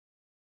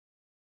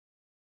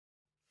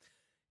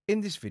In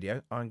this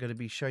video, I'm going to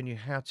be showing you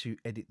how to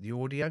edit the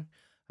audio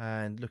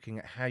and looking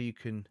at how you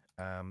can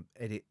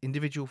edit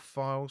individual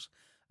files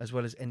as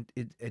well as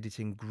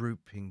editing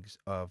groupings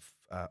of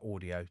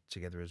audio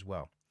together as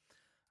well.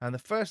 And the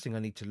first thing I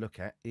need to look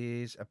at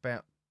is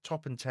about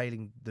top and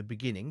tailing the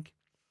beginning.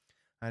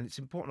 And it's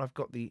important I've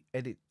got the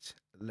edit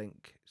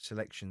link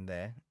selection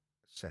there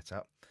set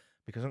up,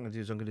 because what I'm going to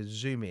do is I'm going to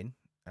zoom in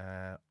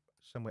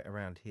somewhere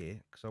around here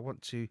because I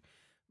want to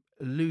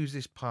lose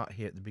this part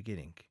here at the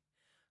beginning.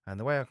 And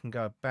the way I can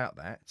go about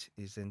that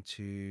is then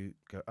to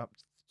go up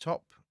to the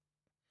top,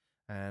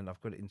 and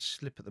I've got it in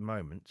slip at the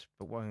moment,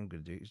 but what I'm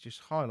going to do is just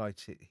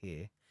highlight it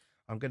here.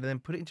 I'm going to then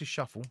put it into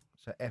shuffle,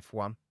 so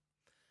F1,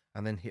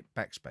 and then hit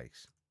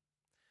backspace.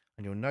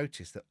 And you'll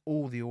notice that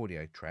all the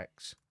audio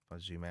tracks, if I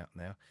zoom out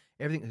now,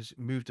 everything has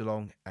moved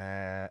along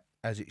as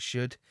it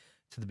should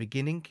to the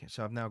beginning.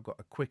 So I've now got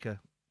a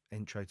quicker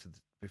intro to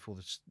before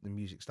the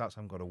music starts. I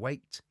haven't got to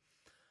wait,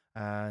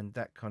 and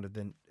that kind of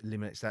then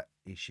eliminates that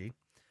issue.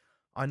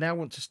 I now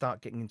want to start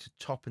getting into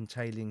top and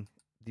tailing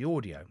the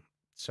audio.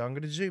 So I'm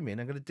going to zoom in.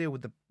 I'm going to deal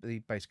with the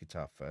bass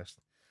guitar first,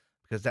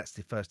 because that's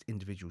the first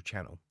individual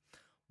channel.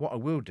 What I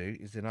will do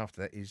is then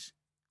after that is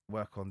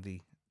work on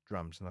the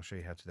drums, and I'll show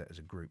you how to do that as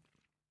a group.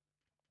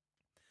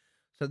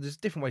 So there's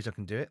different ways I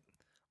can do it.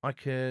 I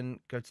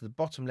can go to the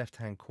bottom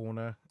left-hand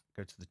corner,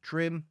 go to the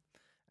trim,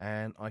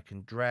 and I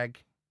can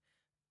drag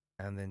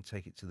and then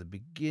take it to the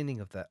beginning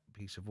of that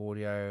piece of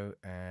audio,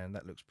 and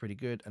that looks pretty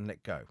good, and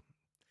let go.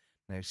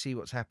 Now, see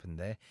what's happened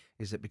there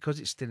is that because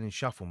it's still in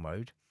shuffle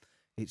mode,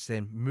 it's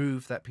then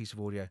moved that piece of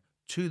audio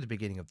to the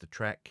beginning of the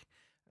track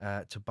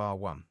to bar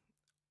 1.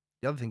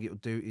 The other thing it will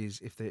do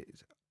is if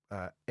there's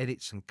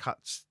edits and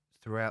cuts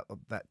throughout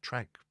that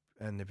track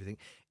and everything,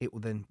 it will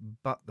then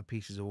butt the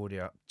pieces of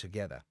audio up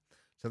together.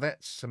 So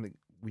that's something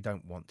we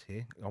don't want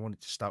here. I want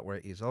it to start where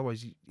it is.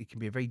 Otherwise, it can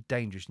be very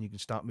dangerous and you can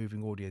start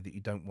moving audio that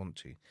you don't want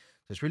to.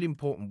 So it's really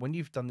important when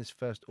you've done this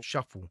first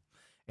shuffle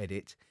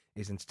edit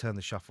is then to turn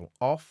the shuffle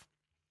off.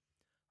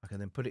 I can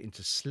then put it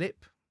into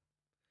slip,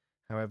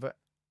 however,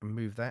 and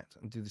move that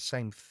and do the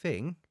same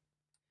thing,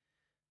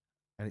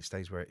 and it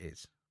stays where it is.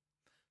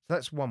 So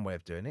that's one way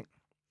of doing it.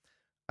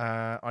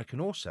 I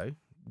can also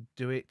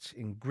do it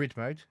in grid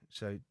mode,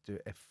 so do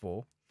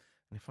F4.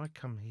 And if I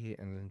come here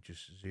and then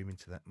just zoom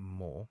into that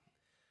more,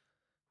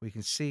 we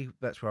can see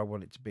that's where I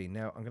want it to be.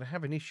 Now, I'm going to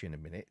have an issue in a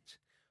minute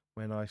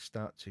when I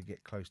start to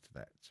get close to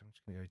that. So I'm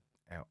just going to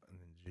go out and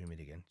then zoom in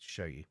again to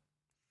show you.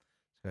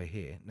 So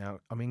here, now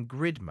I'm in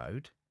grid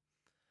mode.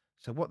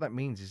 So what that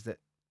means is that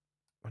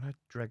when I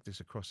drag this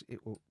across,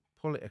 it will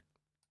pull it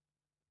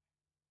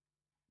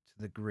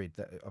to the grid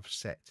that I've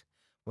set.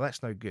 Well,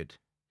 that's no good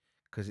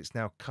because it's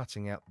now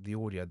cutting out the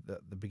audio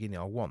at the beginning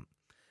I want.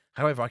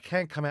 However, I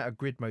can come out of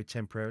grid mode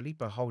temporarily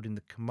by holding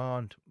the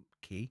command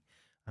key,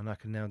 and I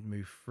can now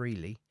move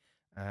freely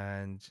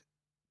and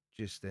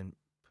just then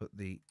put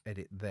the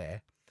edit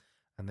there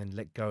and then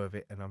let go of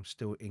it, and I'm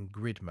still in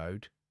grid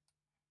mode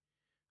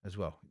as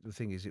well. The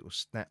thing is, it will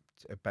snap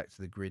back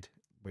to the grid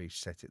where you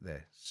set it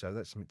there. So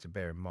that's something to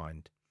bear in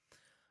mind.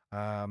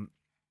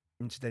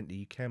 Incidentally,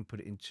 you can put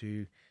it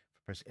into,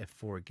 if I press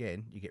F4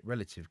 again, you get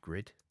relative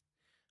grid,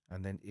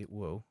 and then it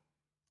will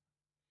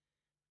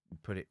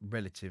put it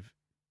relative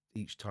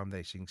each time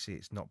there. So you can see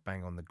it's not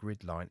bang on the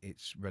grid line,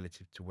 it's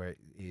relative to where it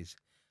is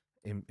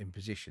in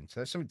position. So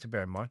that's something to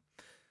bear in mind.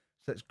 So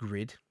that's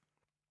grid.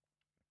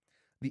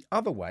 The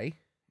other way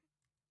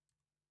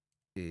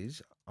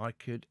is I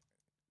could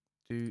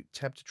do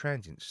tab to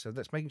transients. So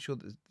that's making sure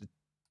that the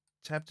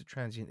tab to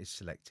transient is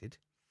selected,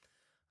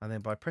 and then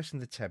by pressing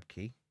the tab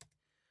key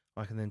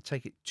I can then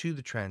take it to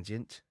the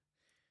transient.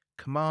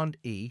 Command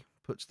E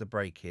puts the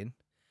break in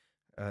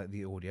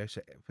the audio, so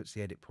it puts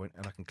the edit point,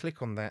 and I can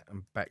click on that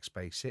and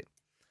backspace it.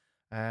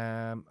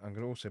 I'm going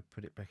to also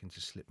put it back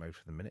into slip mode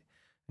for the minute,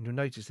 and you'll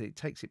notice that it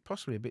takes it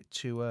possibly a bit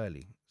too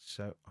early,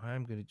 so I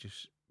am going to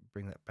just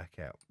bring that back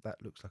out.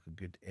 That looks like a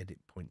good edit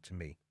point to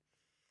me.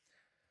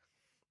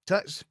 So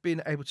that's being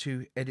able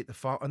to edit the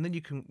file, and then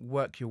you can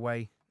work your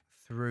way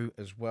through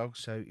as well.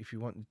 So if you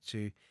wanted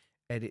to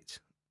edit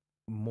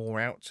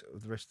more out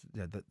of the rest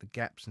of the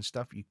gaps and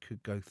stuff, you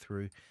could go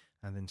through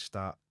and then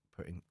start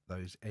putting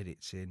those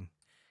edits in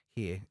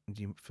here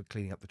for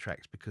cleaning up the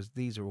tracks, because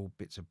these are all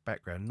bits of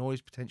background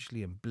noise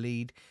potentially and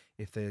bleed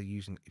if you're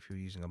using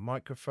a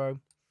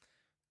microphone.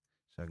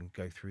 So I can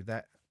go through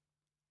that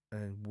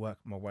and work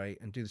my way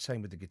and do the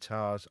same with the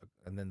guitars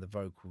and then the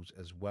vocals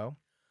as well.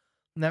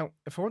 Now,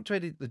 if I want to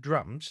edit the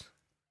drums,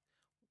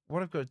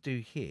 what I've got to do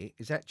here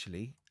is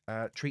actually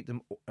treat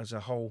them as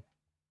a whole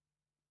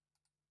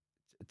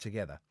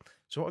together.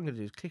 So what I'm going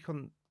to do is click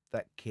on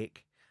that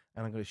kick,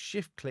 and I'm going to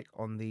shift click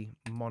on the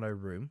mono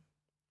room.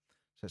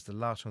 So that's the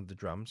last one of the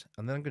drums.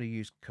 And then I'm going to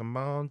use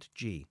Command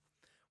G,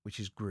 which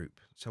is group.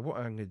 So what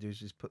I'm going to do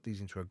is put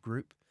these into a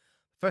group.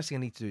 First thing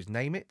I need to do is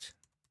name it.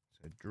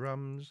 So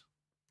drums.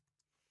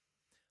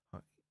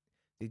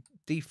 The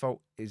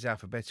default is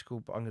alphabetical,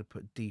 but I'm going to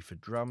put D for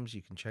drums.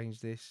 You can change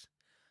this.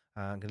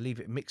 I'm going to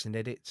leave it mix and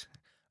edit.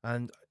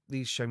 And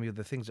these show me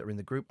the things that are in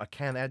the group. I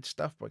can add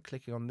stuff by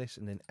clicking on this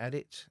and then add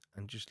it,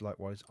 and just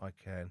likewise I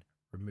can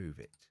remove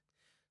it.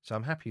 So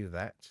I'm happy with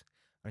that,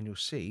 and you'll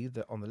see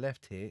that on the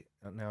left here,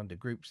 now under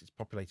groups, it's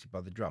populated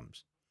by the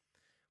drums.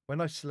 When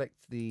I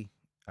select the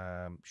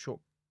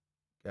shortcut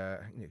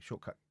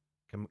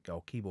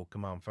or keyboard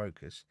command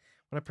focus,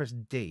 when I press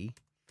D,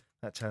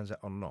 that turns that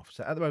on and off.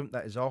 So at the moment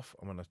that is off.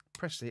 I'm going to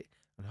press it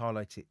and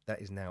highlight it.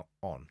 That is now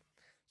on.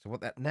 So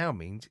what that now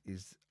means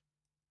is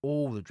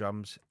all the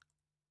drums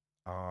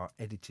are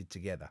edited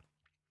together.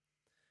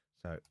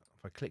 So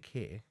if I click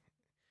here,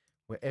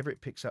 wherever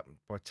it picks up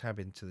by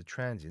tabbing to the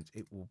transients,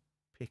 it will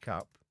pick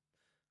up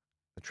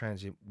the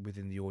transient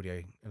within the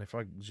audio. And if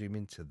I zoom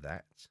into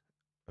that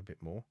a bit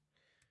more,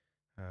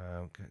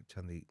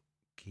 turn the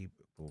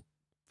keyboard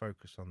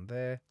focus on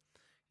there,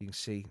 you can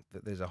see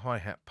that there's a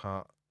hi-hat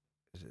part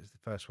is the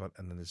first one,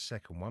 and then the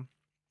second one.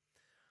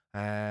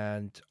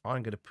 And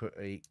I'm going to put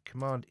a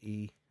Command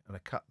E and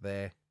a cut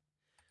there,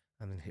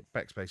 and then hit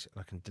backspace, and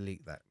I can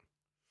delete that.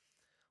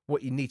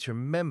 What you need to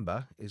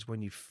remember is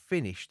when you've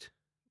finished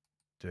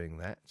doing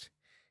that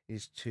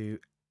is to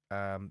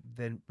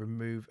then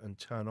remove and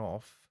turn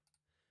off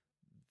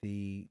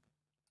the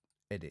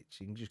edit.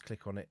 So you can just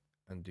click on it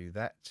and do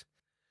that.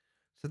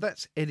 So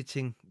that's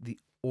editing the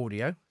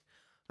audio.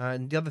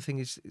 And the other thing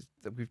is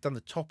that we've done the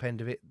top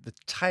end of it. The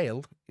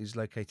tail is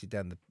located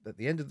down at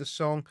the end of the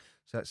song.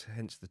 So that's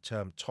hence the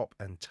term top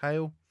and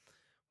tail.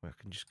 Where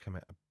I can just come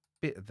out a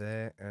bit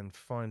there and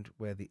find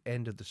where the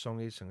end of the song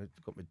is. So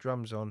I've got my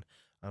drums on,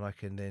 and I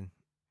can then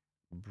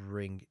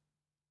bring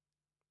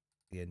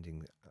the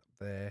ending up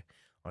there.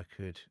 I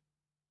could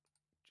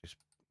just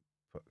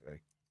put a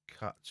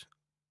cut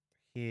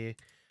here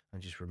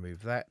and just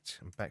remove that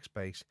and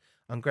backspace,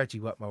 and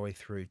gradually work my way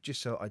through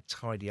just so I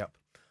tidy up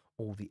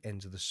all the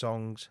ends of the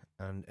songs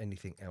and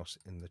anything else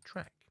in the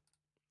track.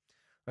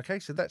 Okay,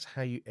 so that's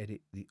how you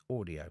edit the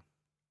audio.